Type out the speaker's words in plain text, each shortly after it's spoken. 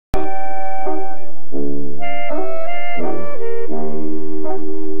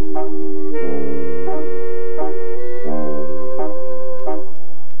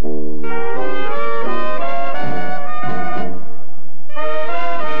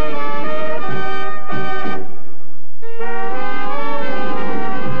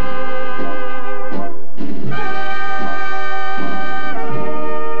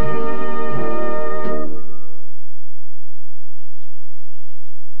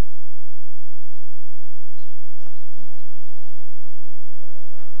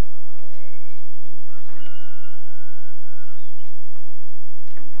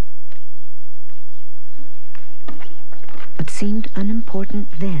seemed unimportant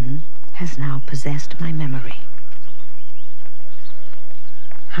then has now possessed my memory.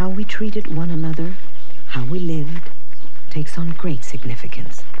 How we treated one another, how we lived, takes on great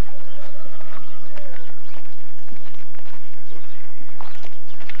significance.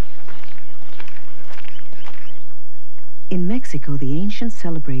 In Mexico, the ancient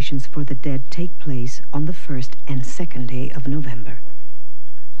celebrations for the dead take place on the 1st and 2nd day of November,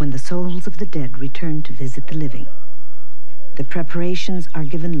 when the souls of the dead return to visit the living. The preparations are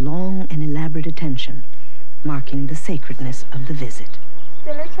given long and elaborate attention, marking the sacredness of the visit.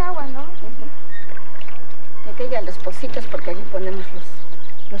 Se le echa agua, ¿no? Que caigan los pocitos porque aquí ponemos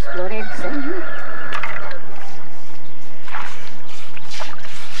los floreros, ¿eh?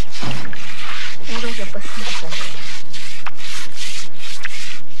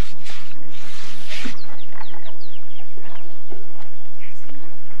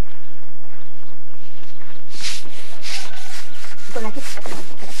 Con aquí.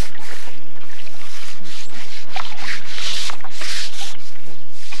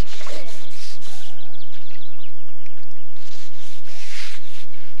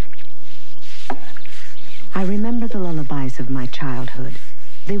 I remember the lullabies of my childhood.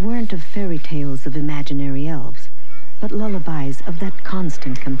 They weren't of fairy tales of imaginary elves, but lullabies of that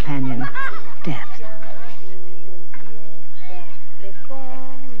constant companion, death.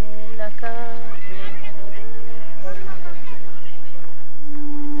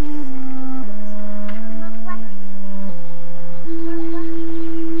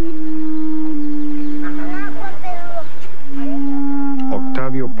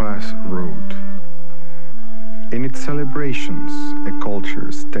 Octavio Paz wrote, "In its celebrations, a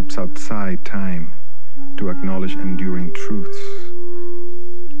culture steps outside time to acknowledge enduring truths.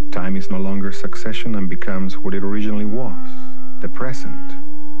 Time is no longer succession and becomes what it originally was, the present,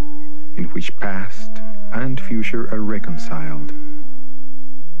 in which past and future are reconciled.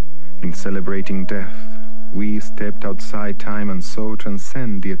 In celebrating death, we stepped outside time and so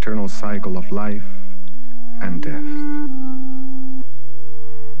transcend the eternal cycle of life and death."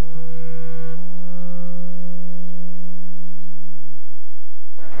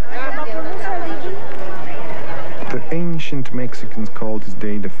 The ancient Mexicans called this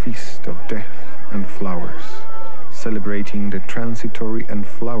day the Feast of Death and Flowers, celebrating the transitory and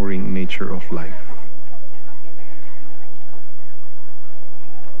flowering nature of life.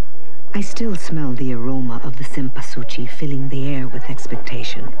 I still smell the aroma of the cempasúchil filling the air with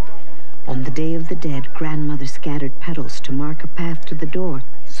expectation. On the Day of the Dead, grandmother scattered petals to mark a path to the door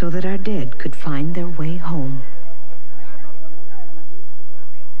so that our dead could find their way home.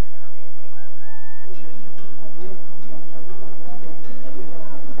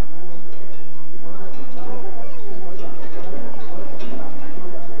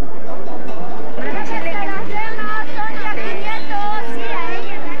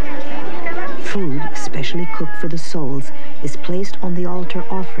 Food, specially cooked for the souls, is placed on the altar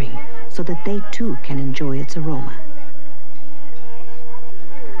offering so that they too can enjoy its aroma.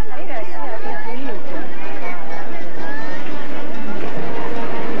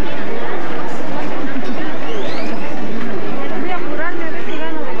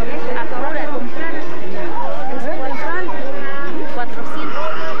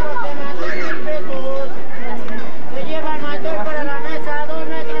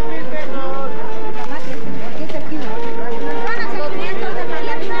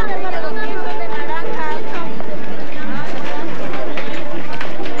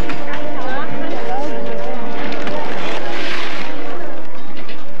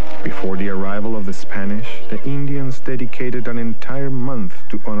 The Spanish, the Indians dedicated an entire month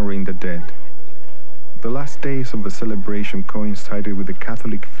to honoring the dead. The last days of the celebration coincided with the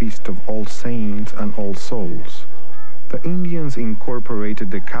Catholic feast of All Saints and All Souls. The Indians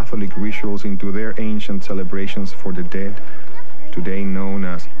incorporated the Catholic rituals into their ancient celebrations for the dead, today known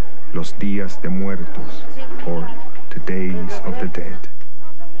as Los Días de Muertos, or the Days of the Dead.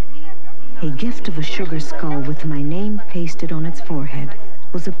 A gift of a sugar skull with my name pasted on its forehead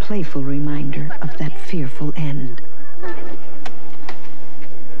was a playful reminder of that fearful end.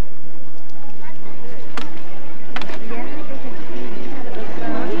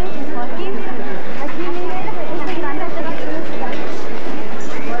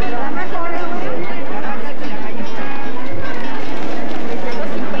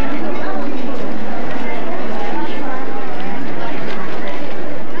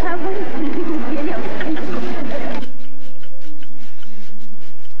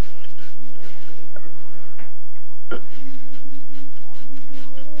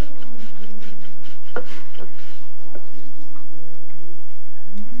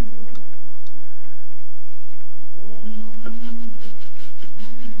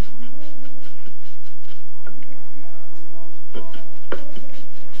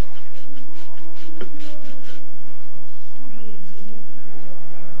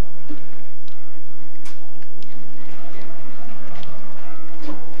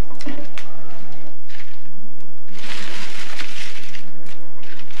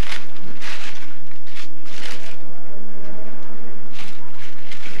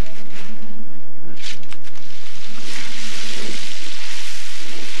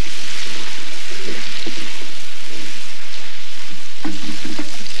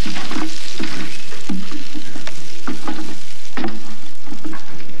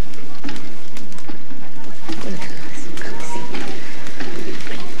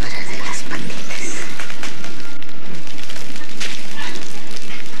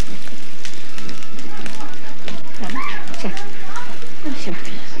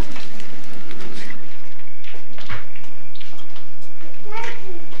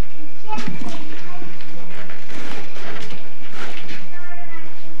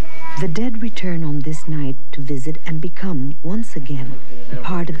 The dead return on this night to visit and become, once again, a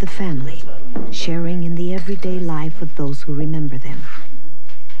part of the family, sharing in the everyday life of those who remember them.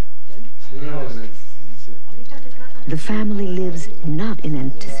 The family lives not in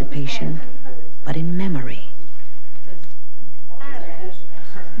anticipation, but in memory.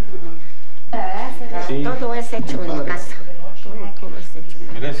 Todo es hecho en casa. Todo es hecho en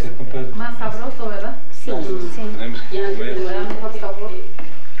casa. Gracias, compadre. Más sabroso, ¿verdad? Sí, sí. Tenemos que comer. Me da mejor sabor.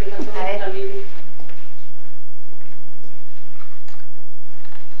 A ver.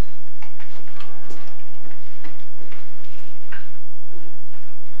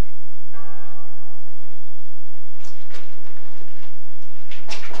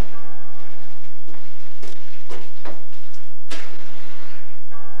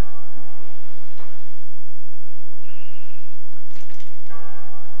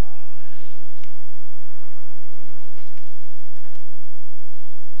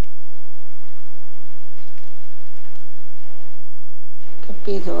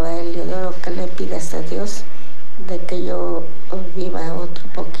 Pido a Eliodoro que le pidas a Dios de que yo viva otro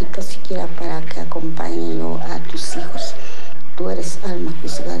poquito siquiera para que acompañe yo a tus hijos. Tú eres alma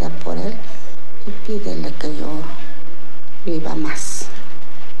juzgada por él y pídele que yo viva más.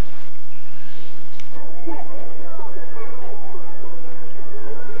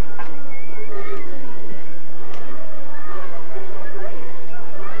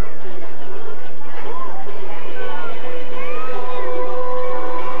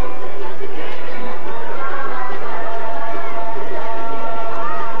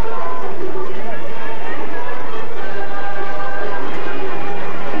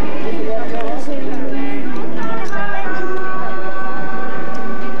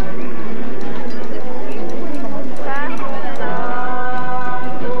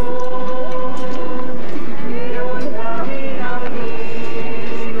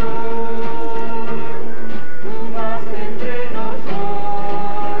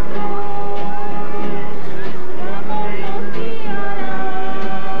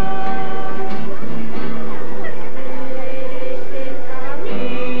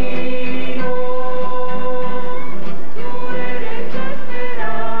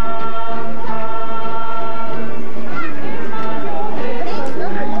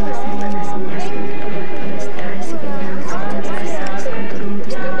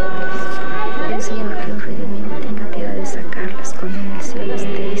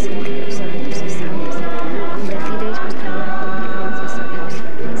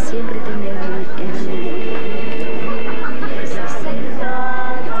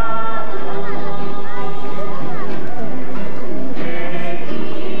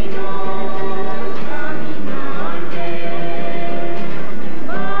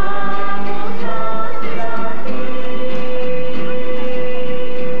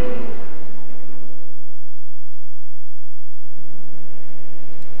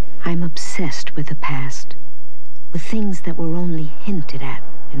 I'm obsessed with the past, with things that were only hinted at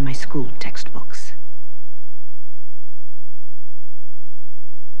in my school textbooks.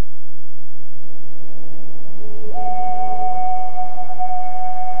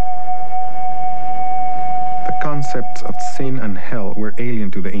 The concepts of sin and hell were alien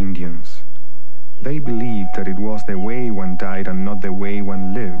to the Indians. They believed that it was the way one died and not the way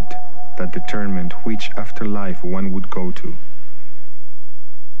one lived that determined which afterlife one would go to.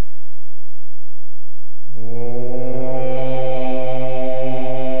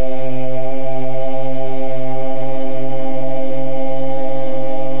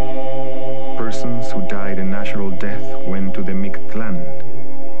 Persons who died a natural death went to the Mictlan,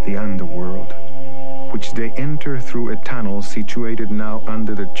 the underworld, which they enter through a tunnel situated now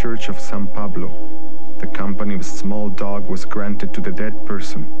under the church of San Pablo. The company of a small dog was granted to the dead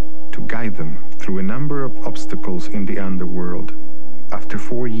person to guide them through a number of obstacles in the underworld. After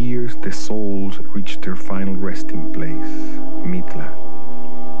 4 years, the souls reached their final resting place, Mitla.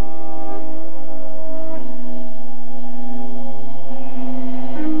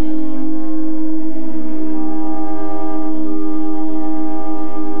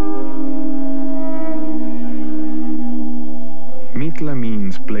 Mitla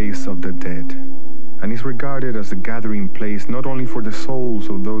means place of the dead, and is regarded as a gathering place not only for the souls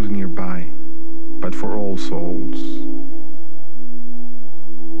of those nearby, but for all souls.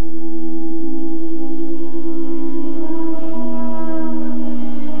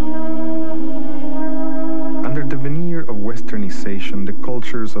 Under the veneer of westernization, the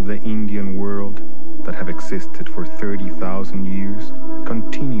cultures of the Indian world that have existed for 30,000 years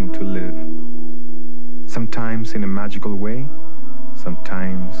continue to live, sometimes in a magical way,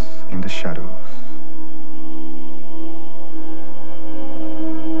 sometimes in the shadows.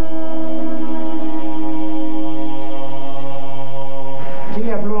 ¿Quién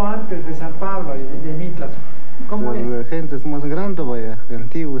le habló antes de San Pablo y de Mitlas? ¿Cómo es? La gente es más grande, vaya,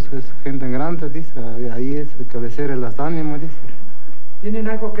 antiguos, es gente grande, dice, ahí es el cabecera de las ánimas, dice. ¿Tienen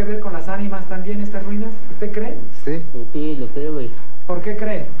algo que ver con las ánimas también estas ruinas? ¿Usted cree? Sí. Sí, lo creo, güey. ¿Por qué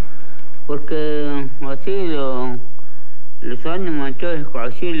cree? Porque así los ánimos, entonces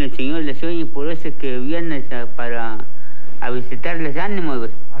así el Señor les sueña, por eso es que vienes para visitar los ánimos,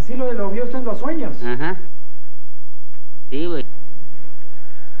 güey. ¿Así lo vio usted en los sueños? Ajá. Sí, güey.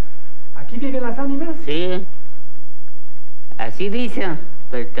 ¿Aquí viven las ánimas? Sí. Así dice,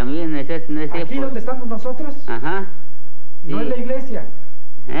 pero también no sé ¿Aquí donde estamos nosotros? Ajá. Sí. ¿No es la iglesia?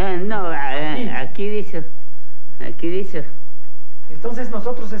 No, aquí dice. Aquí dice. Entonces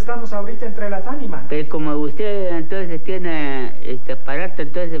nosotros estamos ahorita entre las ánimas. Pero como usted entonces tiene este aparato,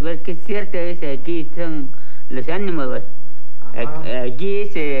 entonces ver que es cierto, dice, aquí son los ánimos, güey. Allí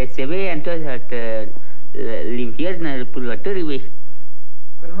se ve entonces hasta el infierno, el purgatorio, güey.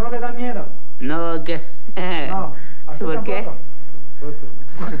 Pero no le da miedo. No, ¿qué? No, a usted ¿por qué?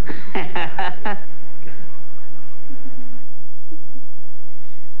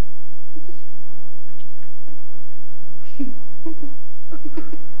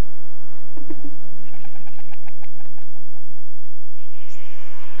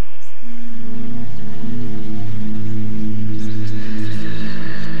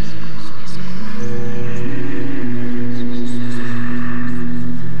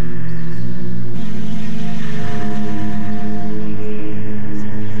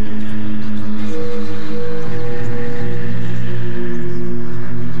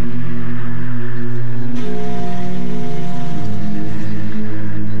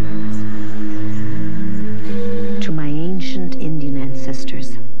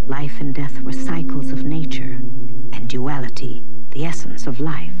 Life and death were cycles of nature, and duality, the essence of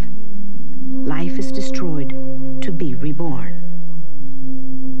life. Life is destroyed to be reborn.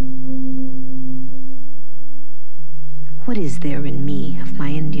 What is there in me of my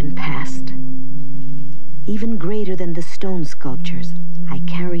Indian past? Even greater than the stone sculptures, I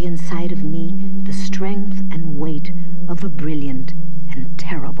carry inside of me the strength and weight of a brilliant and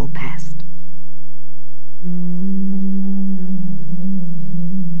terrible past.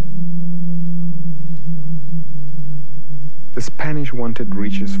 The Spanish wanted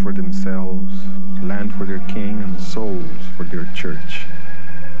riches for themselves, land for their king, and souls for their church.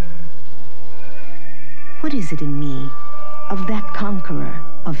 What is it in me of that conqueror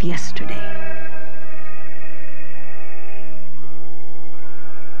of yesterday?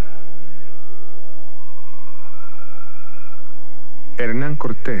 Hernán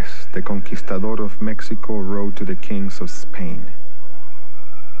Cortés, the conquistador of Mexico, wrote to the kings of Spain.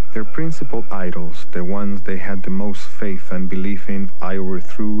 Their principal idols, the ones they had the most faith and belief in, I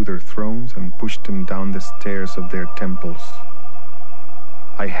overthrew their thrones and pushed them down the stairs of their temples.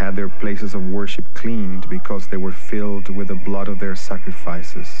 I had their places of worship cleaned because they were filled with the blood of their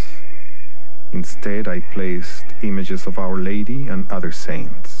sacrifices. Instead, I placed images of Our Lady and other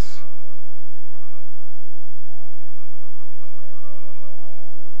saints.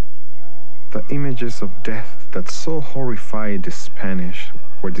 The images of death that so horrified the Spanish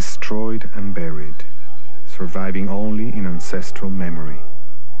were destroyed and buried, surviving only in ancestral memory.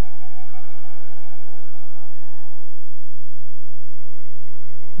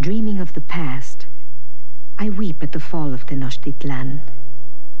 Dreaming of the past, I weep at the fall of Tenochtitlan,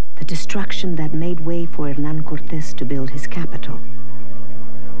 the destruction that made way for Hernán Cortés to build his capital,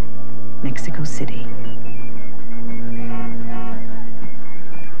 Mexico City.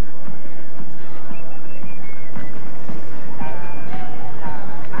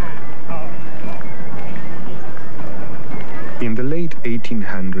 In the late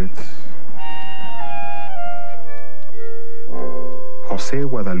 1800s, José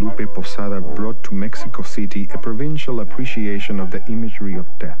Guadalupe Posada brought to Mexico City a provincial appreciation of the imagery of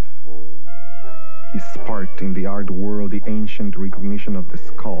death. He sparked in the art world the ancient recognition of the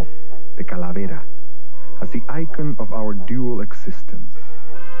skull, the calavera, as the icon of our dual existence.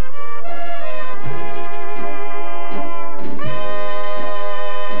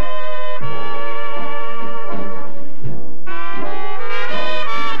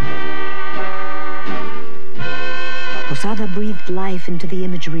 life into the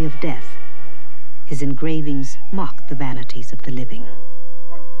imagery of death. His engravings mock the vanities of the living.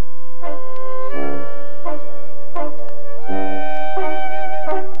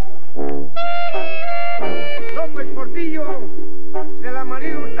 López Portillo, de la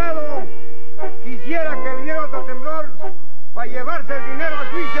María Hurtado, quisiera que viniera otro temblor para llevarse el dinero a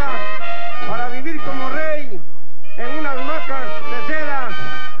Suiza, para vivir como rey en unas hamacas de seda,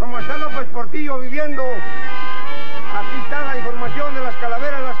 como está López Portillo viviendo. Aquí está la información de las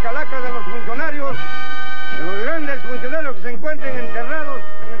calaveras, las calacas de los funcionarios, de los grandes funcionarios que se encuentren enterrados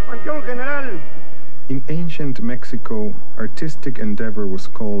en el Panteón General. In ancient Mexico, artistic endeavor was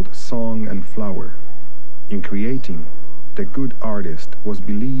called song and flower. In creating, the good artist was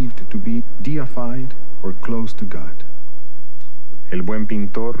believed to be deified or close to God. El buen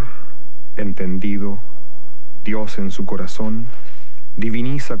pintor, entendido, Dios en su corazón,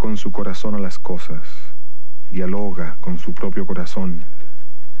 diviniza con su corazón a las cosas, dialoga con su propio corazón,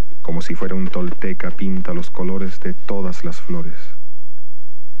 como si fuera un tolteca pinta los colores de todas las flores.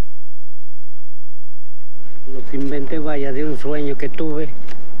 Los inventé, vaya, de un sueño que tuve,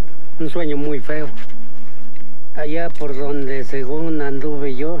 un sueño muy feo. Allá por donde según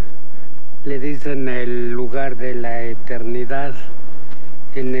anduve yo, le dicen el lugar de la eternidad.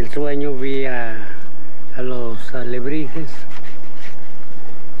 En el sueño vi a los alebrijes,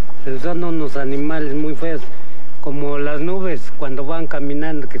 pero son unos animales muy feos, como las nubes cuando van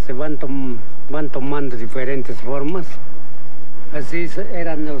caminando, que se van tomando diferentes formas. Así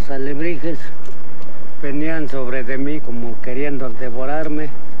eran los alebrijes. Venían sobre de mí como queriendo devorarme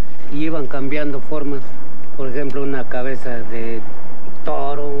y iban cambiando formas. Por ejemplo, una cabeza de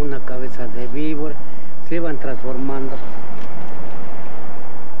toro, una cabeza de víbora, se iban transformando.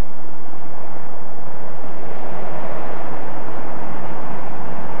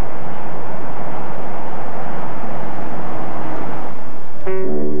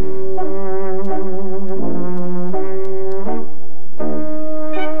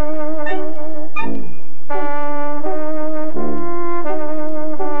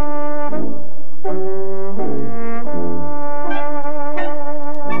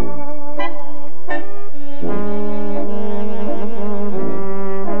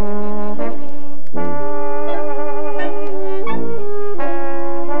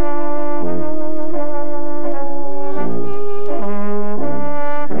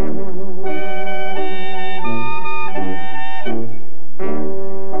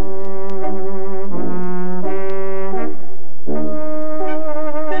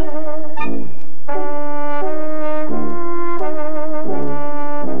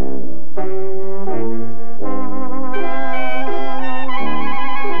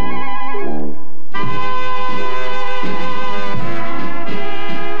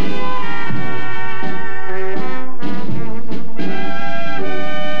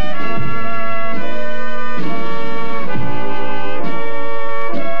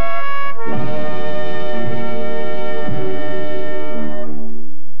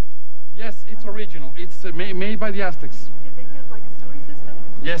 Made by the Aztecs. Did they have like a story system?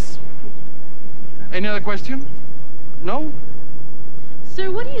 Yes. Any other question? No?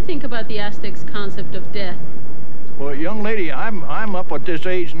 Sir, what do you think about the Aztecs' concept of death? Well, young lady, I'm up at this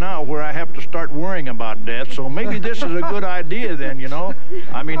age now where I have to start worrying about death, so maybe this is a good idea then, you know?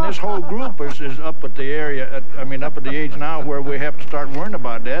 I mean, this whole group is up at the up at the age now where we have to start worrying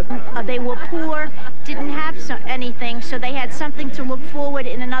about death. They were poor, didn't have anything, so they had something to look forward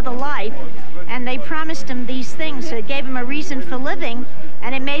in another life, and they promised them these things, so it gave them a reason for living,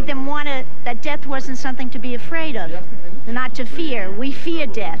 and it made them want that death wasn't something to be afraid of, not to fear. We fear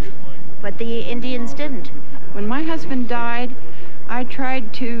death, but the Indians didn't. When my husband died, I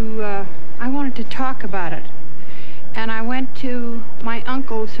wanted to talk about it. And I went to my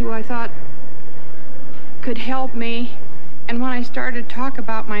uncles who I thought could help me. And when I started to talk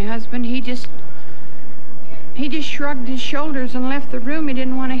about my husband, he just shrugged his shoulders and left the room. He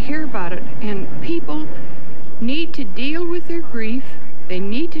didn't want to hear about it. And people need to deal with their grief. They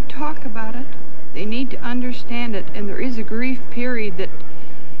need to talk about it. They need to understand it. And there is a grief period that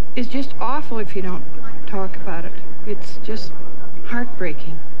is just awful if you don't talk about it. It's just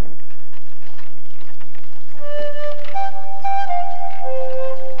heartbreaking.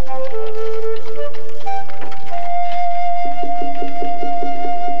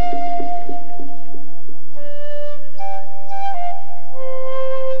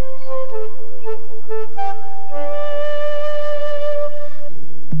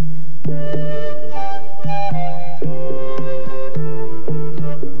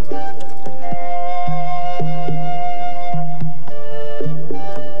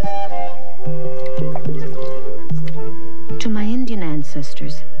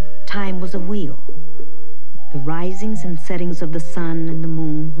 ancestors, time was a wheel. The risings and settings of the sun and the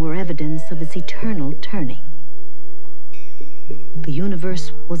moon were evidence of its eternal turning. The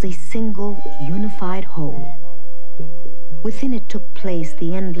universe was a single, unified whole. Within it took place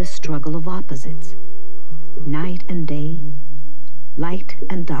the endless struggle of opposites, night and day, light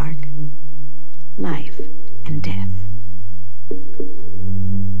and dark, life and death.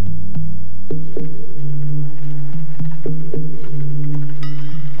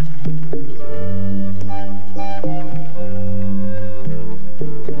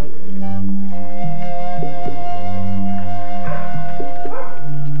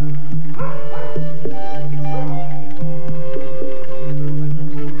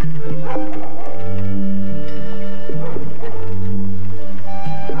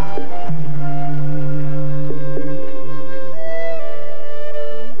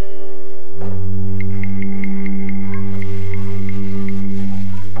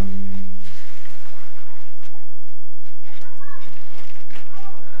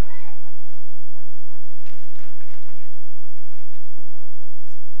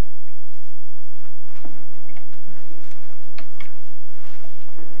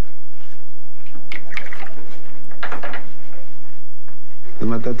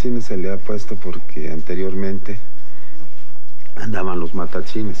 Matachines se le ha puesto porque anteriormente andaban los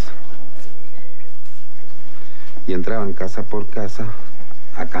matachines y entraban casa por casa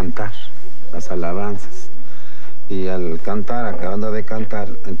a cantar las alabanzas, y al cantar, acabando de cantar,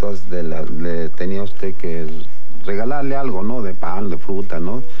 entonces le tenía usted que regalarle algo, ¿no? De pan, de fruta,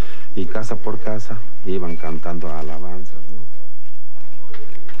 ¿no? Y casa por casa iban cantando alabanzas, ¿no?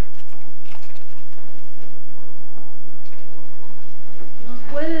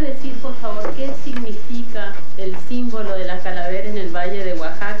 ¿Puede decir, por favor, qué significa el símbolo de la calavera en el Valle de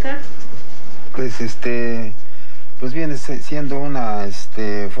Oaxaca? Pues pues viene siendo una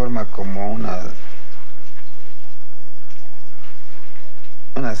forma como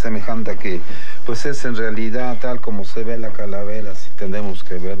una semejante que pues es en realidad tal como se ve la calavera, si tenemos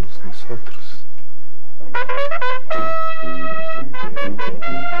que vernos nosotros.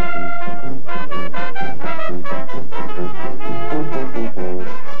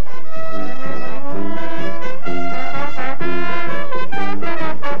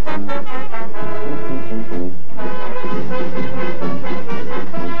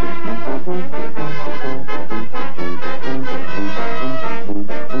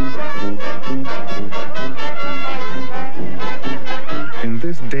 In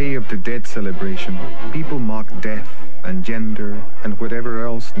this Day of the Dead celebration, people mock death and gender and whatever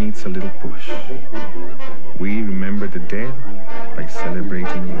else needs a little push. We remember the dead by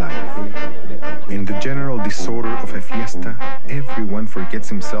celebrating life. In the general disorder of a fiesta, everyone forgets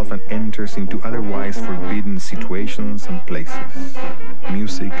himself and enters into otherwise forbidden situations and places.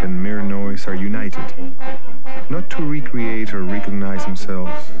 Music and mere noise are united, not to recreate or recognize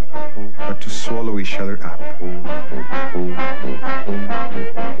themselves, but to swallow each other up.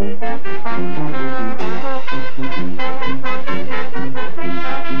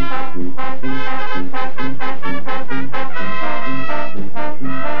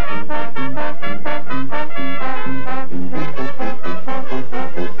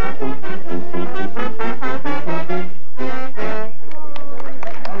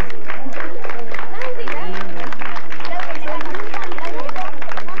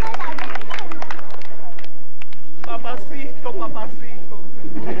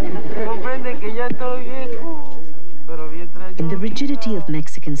 In the rigidity of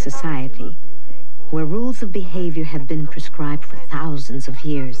Mexican society, where rules of behavior have been prescribed for thousands of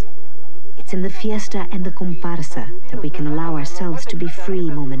years, it's in the fiesta and the comparsa that we can allow ourselves to be free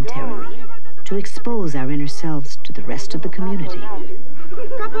momentarily, to expose our inner selves to the rest of the community.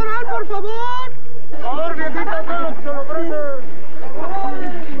 Caporal, por favor. Por favor, viejita, todo que se lo ofrece.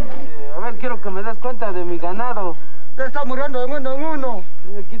 A ver, quiero que me des cuenta de mi ganado. Te está muriendo de uno en uno.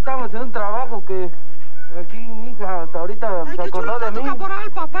 Aquí estamos en un trabajo que aquí mi hija hasta ahorita se acordó de mí.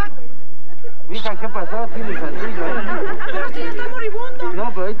 Caporal, papá. Mi hija, ¿qué pasó? Tienes saltillo. Pero si está moribundo. No,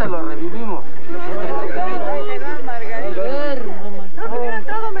 pero ahorita lo revivimos. No me hubiera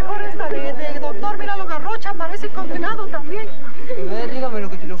entrado mejor esta de doctor. Mira lo garrocha, parece condenado también. A ver, dígame lo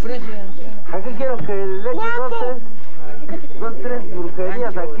que te le ofrece. Aquí quiero que le eche dos, tres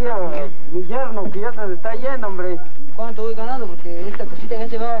brujerías aquí a mi yerno, que ya se me está yendo, hombre. ¿Cuánto voy ganando? Porque esta cosita ya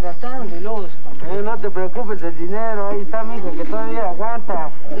se va gastando y luego... No te preocupes del dinero, ahí está mi hija que todavía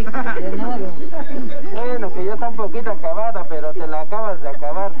aguanta. De nada. Bueno, que ya está un poquito acabada, pero te la acabas de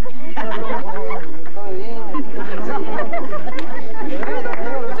acabar. Todo bien.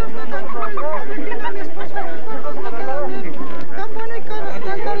 Tan bueno y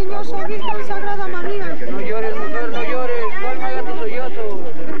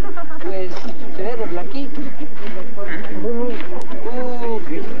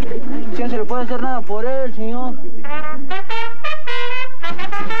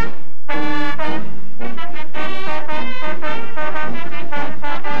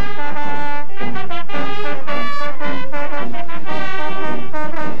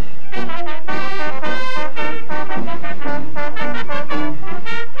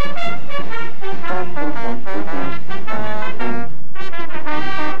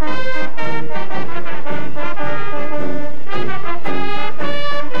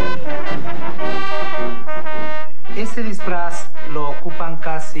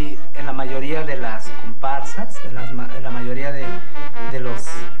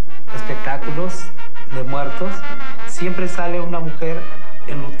espectáculos de muertos, siempre sale una mujer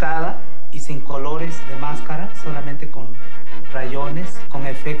enlutada y sin colores de máscara, solamente con rayones, con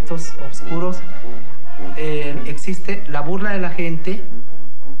efectos oscuros. Existe la burla de la gente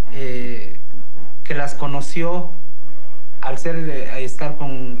que las conoció al estar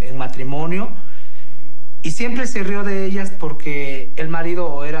en matrimonio, y siempre se rió de ellas porque el marido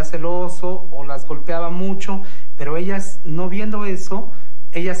o era celoso o las golpeaba mucho, pero ellas, no viendo eso,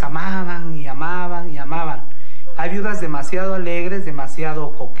 ellas amaban y amaban y amaban. Hay viudas demasiado alegres,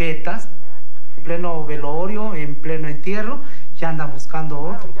 demasiado coquetas, en pleno velorio, en pleno entierro, ya andan buscando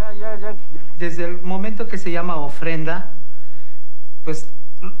otro. Desde el momento que se llama ofrenda, pues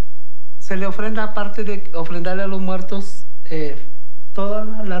se le ofrenda, aparte de ofrendarle a los muertos, toda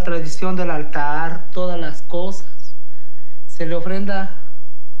la tradición del altar, todas las cosas. Se le ofrenda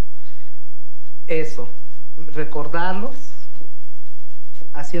eso, recordarlos,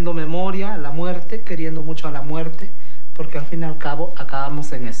 haciendo memoria a la muerte, queriendo mucho a la muerte, porque al fin y al cabo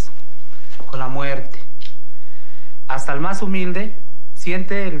acabamos en eso, con la muerte. Hasta el más humilde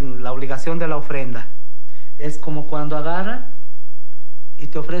siente la obligación de la ofrenda. Es como cuando agarran y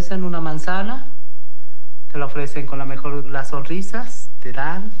te ofrecen una manzana, te la ofrecen con las sonrisas, te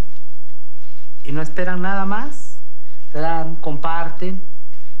dan y no esperan nada más, te dan, comparten,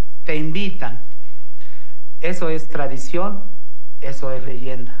 te invitan. Eso es tradición, eso es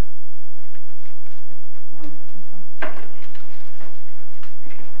leyenda.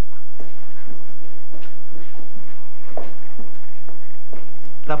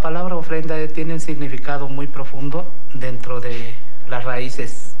 La palabra ofrenda tiene un significado muy profundo dentro de las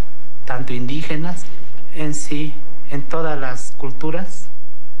raíces, tanto indígenas, en sí, en todas las culturas.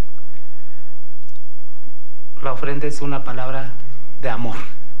 La ofrenda es una palabra de amor.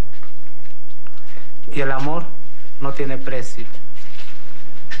 Y el amor no tiene precio.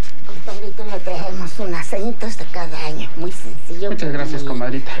 Ahorita le traemos unas ceñitas de cada año, muy sencillo. Muchas gracias,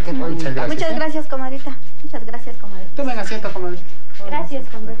 comadrita. Muchas gracias. Muchas gracias, comadrita. Muchas gracias, comadrita. Tomen asiento, comadrita. Gracias,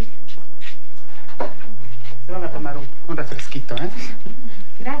 comadrita. Se van a tomar un refresquito, ¿eh?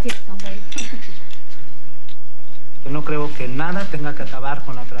 Gracias, comadrita. Yo no creo que nada tenga que acabar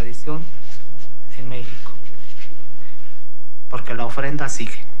con la tradición en México, porque la ofrenda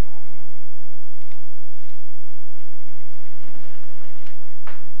sigue.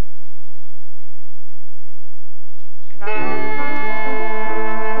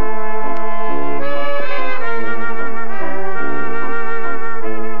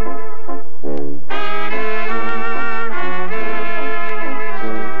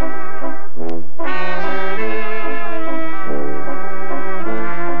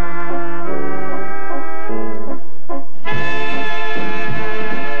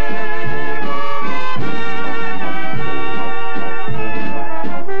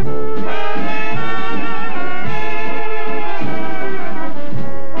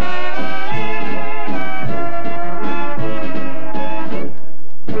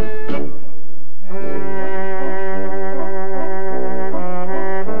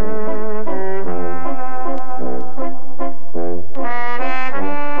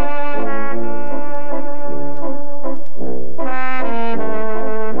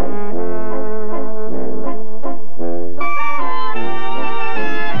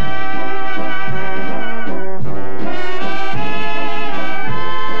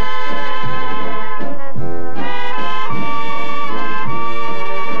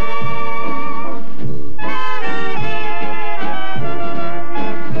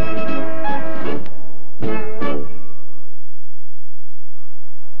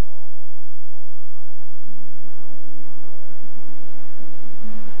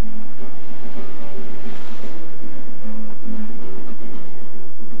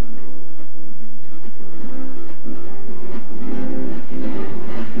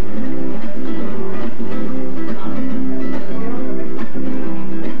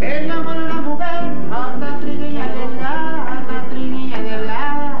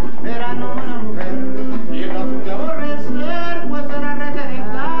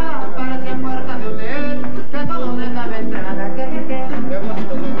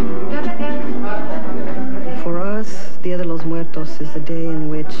 Is the day in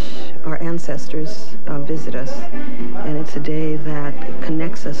which our ancestors visit us, and it's a day that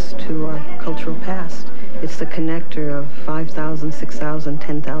connects us to our cultural past. It's the connector of 5,000, 6,000,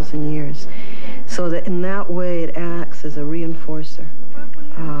 10,000 years. So that in that way it acts as a reinforcer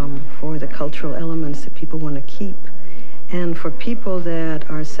for the cultural elements that people want to keep. And for people that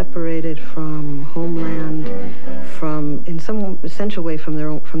are separated from homeland, from, in some essential way, from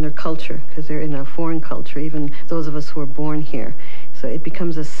their culture, because they're in a foreign culture, even those of us who are born here. So it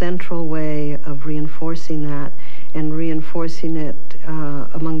becomes a central way of reinforcing that and reinforcing it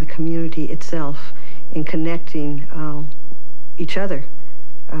among the community itself in connecting each other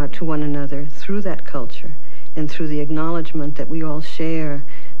to one another through that culture and through the acknowledgement that we all share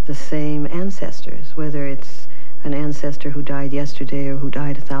the same ancestors, whether it's an ancestor who died yesterday or who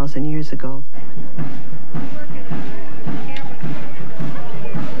died 1,000 years ago.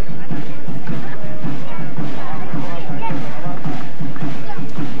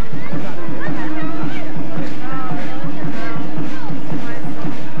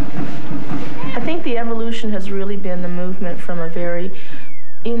 I think the evolution has really been the movement from a very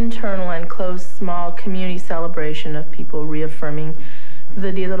internal and close, small community celebration of people reaffirming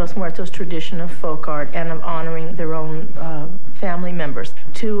the Dia de los Muertos tradition of folk art and of honoring their own family members,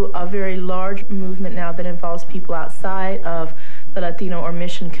 to a very large movement now that involves people outside of the Latino or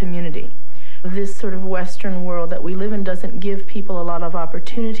mission community. This sort of Western world that we live in doesn't give people a lot of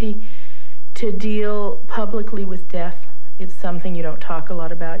opportunity to deal publicly with death. It's something you don't talk a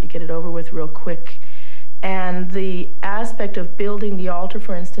lot about. You get it over with real quick. And the aspect of building the altar,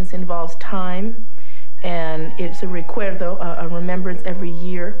 for instance, involves time, and it's a recuerdo, a remembrance every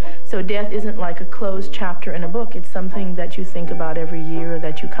year. So death isn't like a closed chapter in a book. It's something that you think about every year,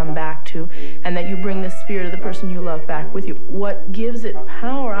 that you come back to, and that you bring the spirit of the person you love back with you. What gives it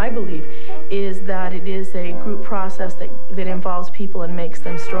power, I believe, is that it is a group process that involves people and makes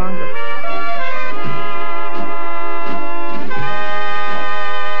them stronger.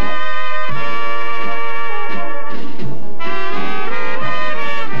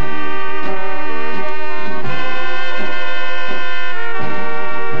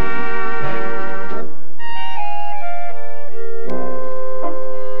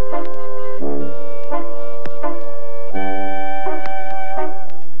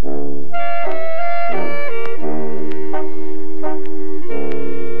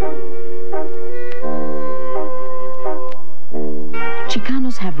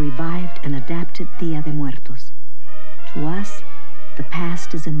 Have revived and adapted Dia de Muertos. To us, the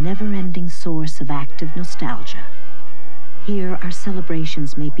past is a never-ending source of active nostalgia. Here, our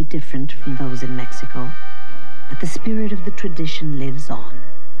celebrations may be different from those in Mexico, but the spirit of the tradition lives on.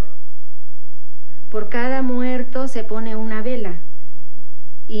 Por cada muerto se pone una vela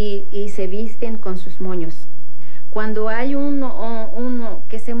y se visten con sus moños. Cuando hay uno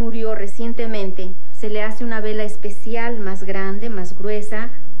que se murió recientemente, se le hace una vela especial más grande, más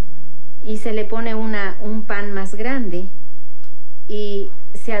gruesa, y se le pone un pan más grande y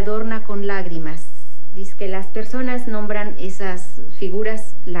se adorna con lágrimas. Dice que las personas nombran esas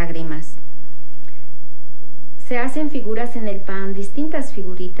figuras lágrimas. Se hacen figuras en el pan, distintas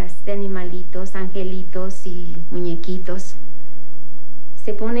figuritas de animalitos, angelitos y muñequitos.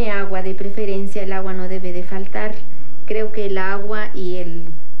 Se pone agua, de preferencia el agua no debe de faltar. Creo que el agua y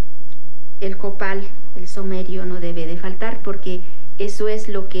el copal, el somerio, no debe de faltar porque eso es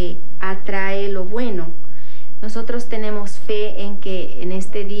lo que atrae lo bueno. Nosotros tenemos fe en que en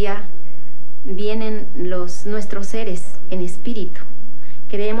este día vienen nuestros seres en espíritu.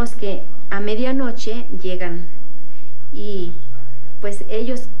 Creemos que a medianoche llegan y pues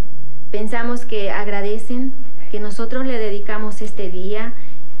ellos pensamos que agradecen que nosotros le dedicamos este día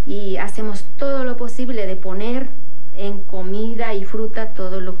y hacemos todo lo posible de poner en comida y fruta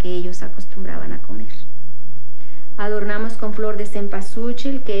todo lo que ellos acostumbraban a comer. Adornamos con flor de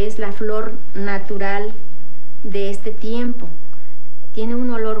cempasúchil, que es la flor natural de este tiempo. Tiene un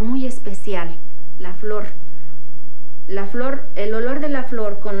olor muy especial, la flor. El olor de la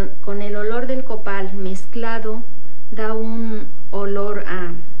flor con el olor del copal mezclado da un olor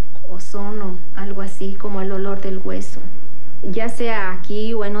a ozono, algo así como el olor del hueso. Ya sea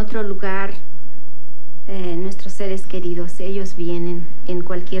aquí o en otro lugar, nuestros seres queridos, ellos vienen en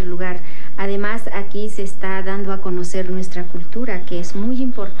cualquier lugar. Además, aquí se está dando a conocer nuestra cultura, que es muy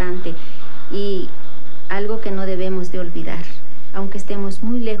importante y algo que no debemos de olvidar, aunque estemos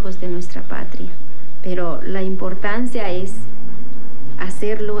muy lejos de nuestra patria. Pero la importancia es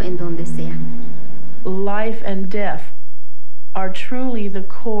hacerlo en donde sea. Life and death are truly the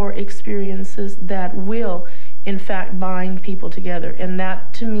core experiences that will, in fact, bind people together. And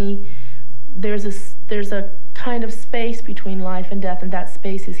that, to me, there's a kind of space between life and death, and that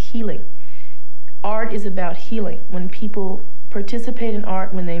space is healing. Art is about healing. When people participate in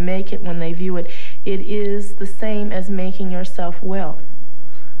art, when they make it, when they view it, it is the same as making yourself well.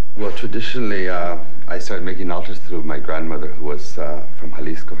 Well, traditionally, I started making altars through my grandmother, who was from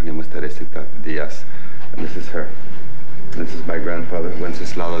Jalisco. Her name was Teresita Diaz, and this is her. And this is my grandfather,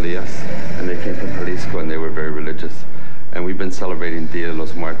 Wenceslao Diaz, and they came from Jalisco, and they were very religious. And we've been celebrating Dia de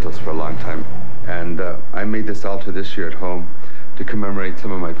los Muertos for a long time. And I made this altar this year at home to commemorate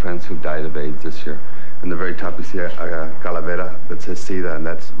some of my friends who died of AIDS this year. In the very top you see a calavera that says SIDA, and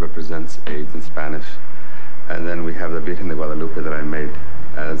that represents AIDS in Spanish. And then we have the Virgen de Guadalupe that I made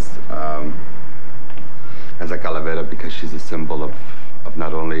as a calavera because she's a symbol of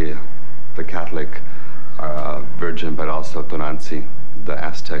not only the Catholic Virgin, but also Tonantzin, the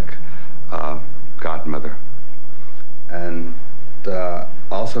Aztec godmother. And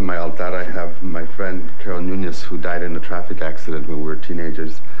also in my altar I have my friend Carol Nunez, who died in a traffic accident when we were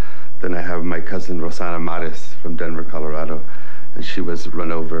teenagers. Then I have my cousin Rosana Mares from Denver, Colorado, and she was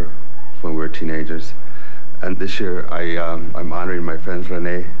run over when we were teenagers. And this year I'm honoring my friend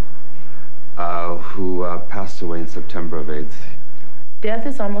Renee, who passed away in September of AIDS. Death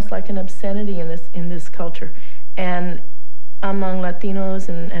is almost like an obscenity in this culture, and among Latinos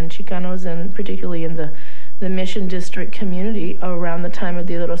and Chicanos, and particularly in the Mission District community around the time of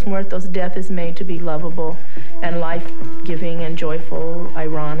Dia de los Muertos, death is made to be lovable and life-giving and joyful,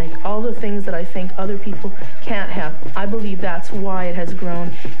 ironic, all the things that I think other people can't have. I believe that's why it has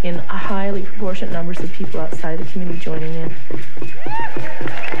grown in highly proportionate numbers of people outside the community joining in.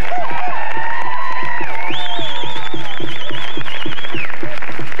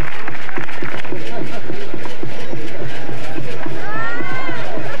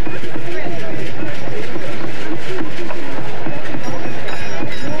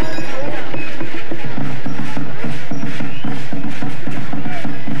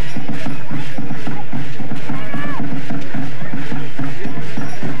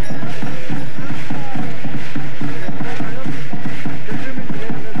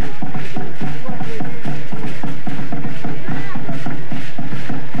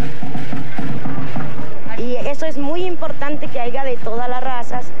 Que haya de todas las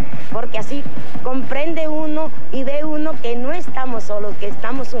razas, porque así comprende uno y ve uno que no estamos solos, que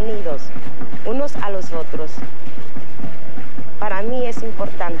estamos unidos unos a los otros. Para mí es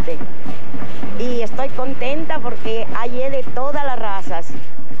importante y estoy contenta porque hay de todas las razas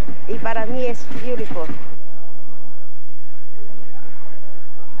y para mí es beautiful.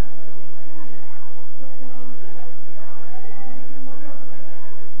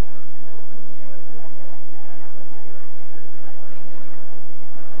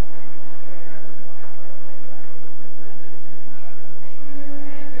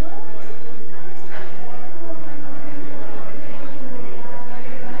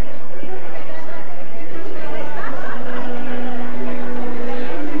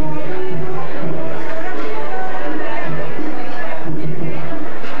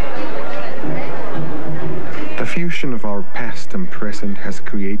 Of our past and present has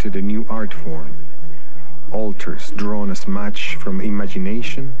created a new art form. Altars drawn as much from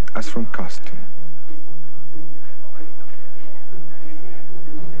imagination as from custom.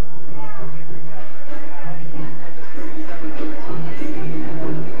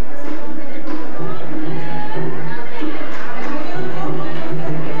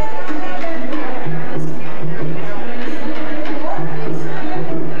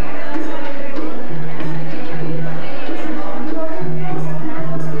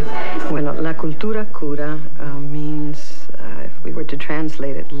 Cultura cura means, if we were to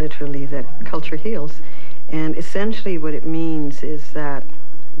translate it literally, that culture heals. And essentially what it means is that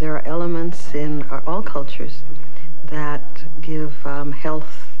there are elements in all cultures that give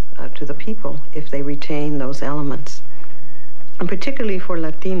health to the people if they retain those elements. And particularly for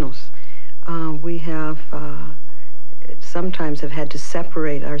Latinos, we have sometimes have had to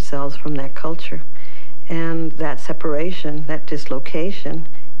separate ourselves from that culture. And that separation, that dislocation,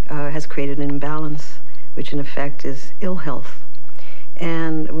 has created an imbalance, which in effect is ill health.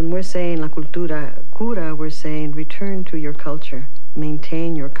 And when we're saying la cultura cura, we're saying return to your culture,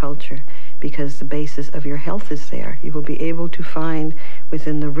 maintain your culture, because the basis of your health is there. You will be able to find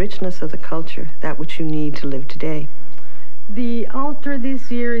within the richness of the culture that which you need to live today. The altar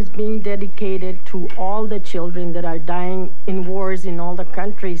this year is being dedicated to all the children that are dying in wars in all the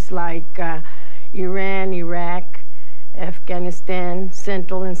countries like Iran, Iraq, Afghanistan,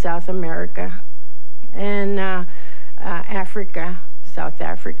 Central and South America, and Africa, South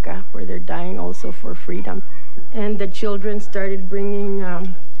Africa, where they're dying also for freedom. And the children started bringing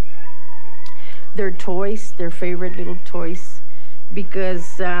their toys, their favorite little toys,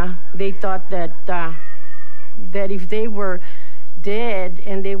 because they thought that that if they were dead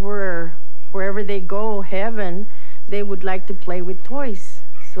and they were, wherever they go, heaven, they would like to play with toys.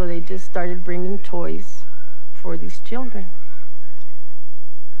 So they just started bringing toys for these children.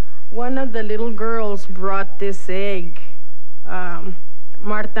 One of the little girls brought this egg.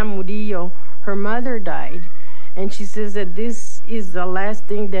 Marta Murillo, her mother died, and she says that this is the last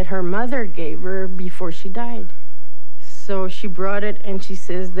thing that her mother gave her before she died. So she brought it, and she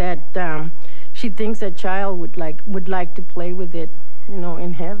says that she thinks a child would like to play with it, you know,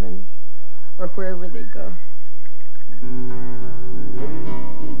 in heaven or wherever they go.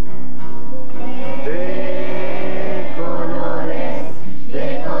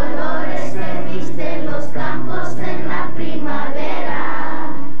 De colores se visten los campos en la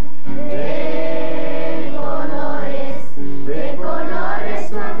primavera. De colores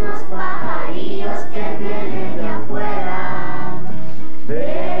son los pajarillos que vienen de afuera.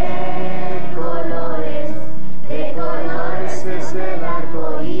 De colores es el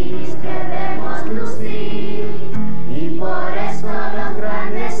arco iris que vemos lucir. Y por eso los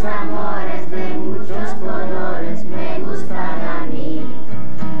grandes amores de muchos colores me gustan a mí.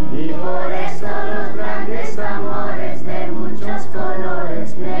 Y por eso los grandes amores de muchos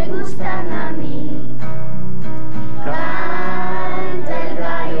colores me gustan a mí. Canta el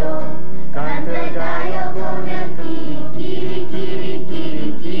gallo con el kiri, kiri,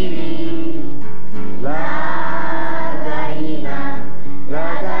 kiri, kiri. La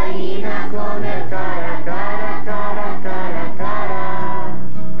gallina con el cara, cara, cara, cara, cara.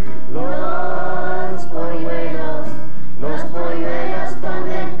 Los polluelos con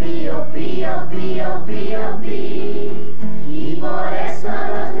el pío, pío, pío, pío, pío. Y por eso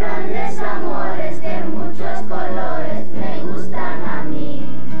los grandes amores de muchos colores me gustan a mí.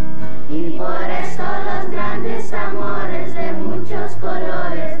 Y por eso los grandes amores de muchos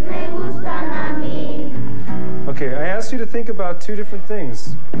colores me gustan a mí. Okay, I asked you to think about two different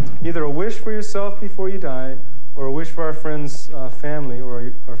things. Either a wish for yourself before you die, or a wish for our friend's family,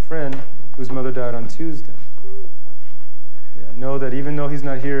 or our friend whose mother died on Tuesday. Yeah, I know that even though he's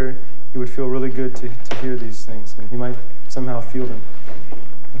not here, he would feel really good to hear these things, and he might somehow feel them.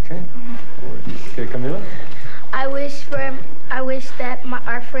 Okay? Okay, Camila? I wish that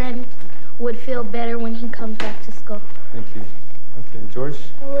our friend would feel better when he comes back to school. Thank you. Okay, George?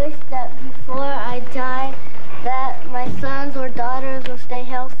 I wish that before I die, that my sons or daughters will stay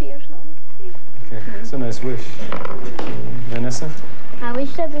healthy or something. Okay, that's a nice wish. Vanessa? I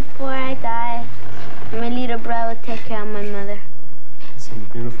wish that before I die, my little brother would take care of my mother. That's a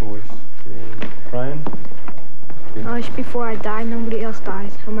beautiful wish. Okay. Brian? Okay. I wish before I die, nobody else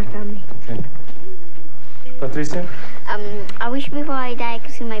dies of my family. Okay. Patricia? I wish before I die I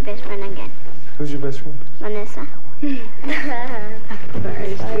could see my best friend again. Who's your best friend? Vanessa. And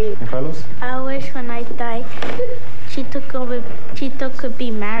Carlos? I wish when I die, Chito could be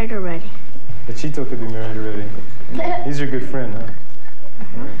married already. The Chito could be married already. He's your good friend, huh?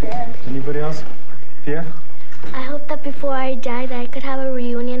 Right. Anybody else? Pia? I hope that before I die that I could have a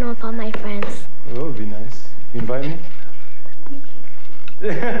reunion with all my friends. Oh, that would be nice. You invite me?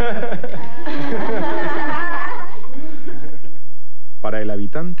 Para el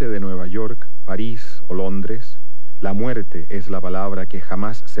habitante de Nueva York, París o Londres, la muerte es la palabra que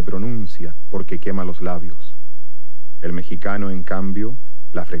jamás se pronuncia porque quema los labios. El mexicano, en cambio,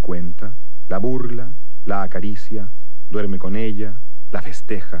 la frecuenta, la burla, la acaricia, duerme con ella, la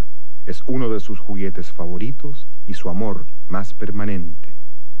festeja, es uno de sus juguetes favoritos y su amor más permanente.